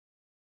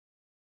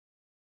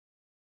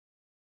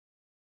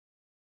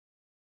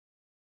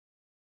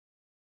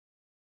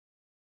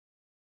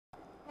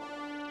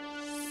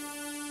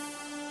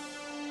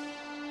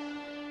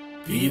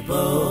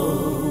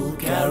People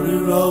carry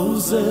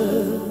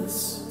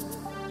roses,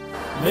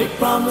 make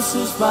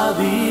promises by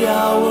the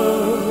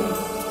hour.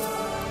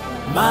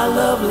 My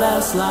love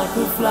lasts like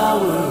the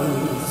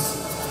flowers,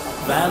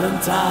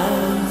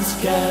 Valentine's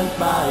can't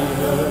buy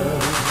her.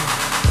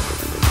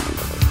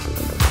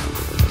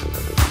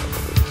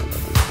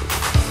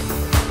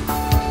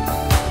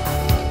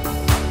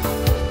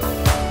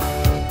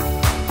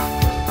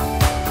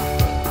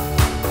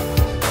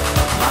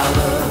 My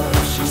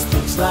love, she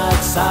speaks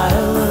like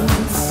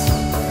silence,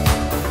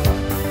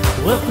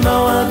 with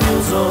no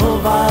ideals or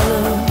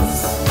violence.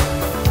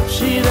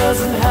 She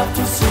doesn't have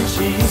to say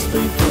she's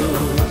faithful.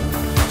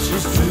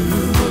 She's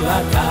true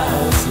like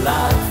ice,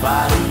 like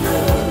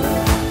fire.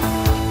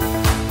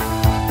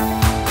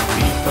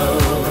 People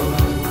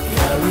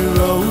carry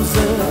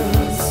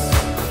roses,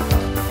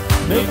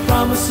 make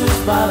promises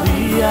by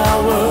the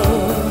hour.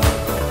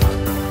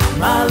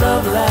 My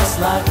love lasts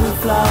like the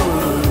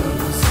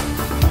flowers,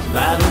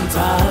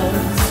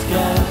 Valentine's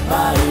can't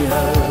buy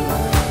her.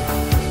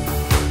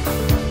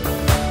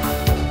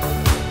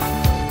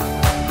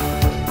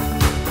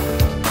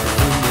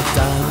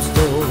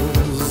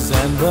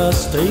 The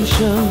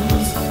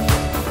stations,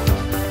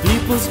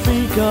 people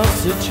speak of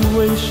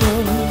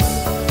situations,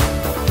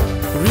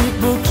 read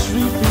books,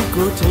 repeat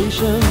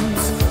quotations,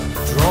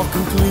 draw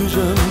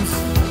conclusions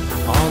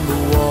on the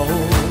wall.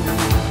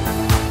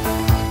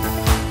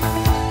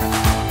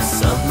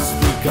 Some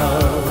speak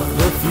of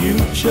the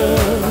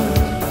future.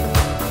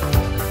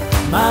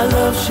 My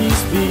love, she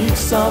speaks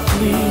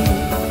softly.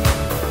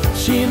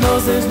 She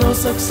knows there's no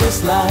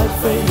success like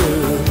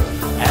failure,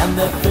 and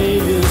that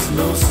failure's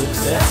no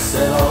success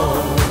at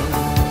all.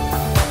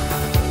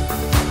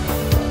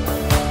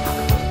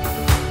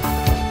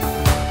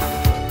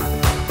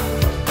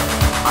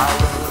 My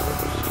love,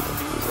 she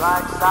speaks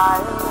like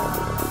silence,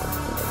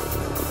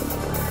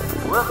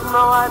 with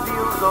no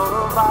ideals or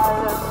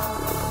violence.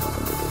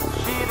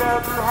 She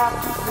doesn't have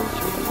to say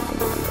she's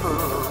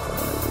faithful.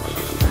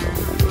 She's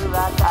true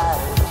like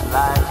ice,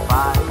 like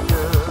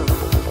fire.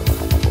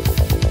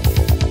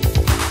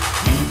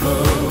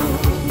 People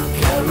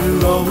carry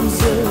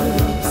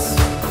roses,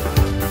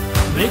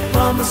 make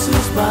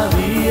promises by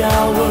the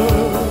hour.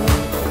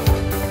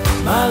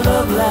 My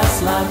love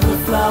lasts like the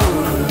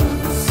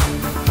flowers,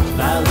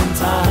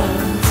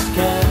 Valentine's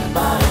can't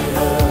buy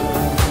her.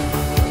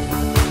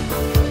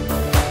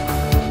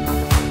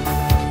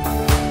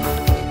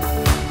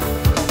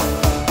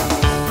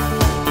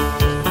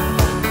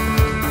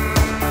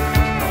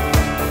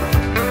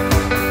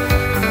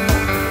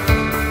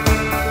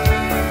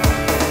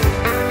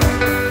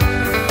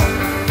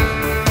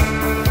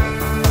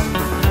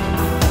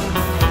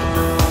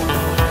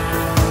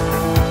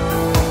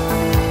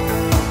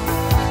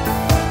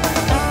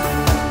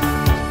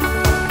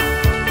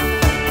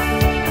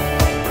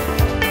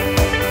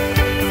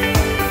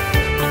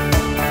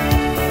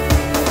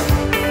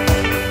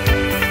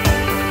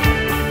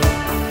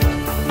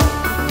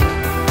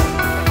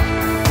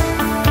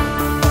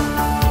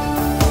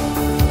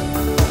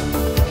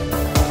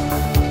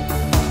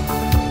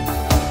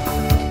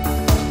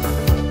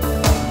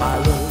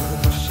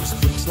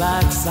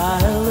 Like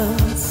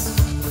silence,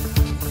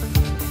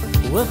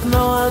 with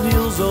no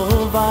ideals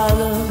or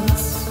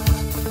violence.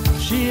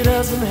 She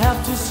doesn't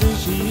have to say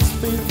she's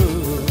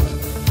faithful.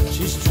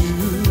 She's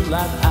true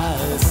like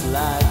ice,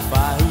 like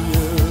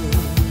fire.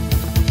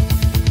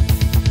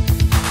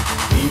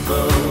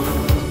 People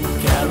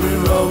carry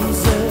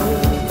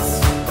roses,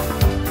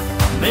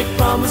 make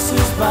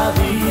promises by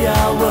the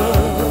hour.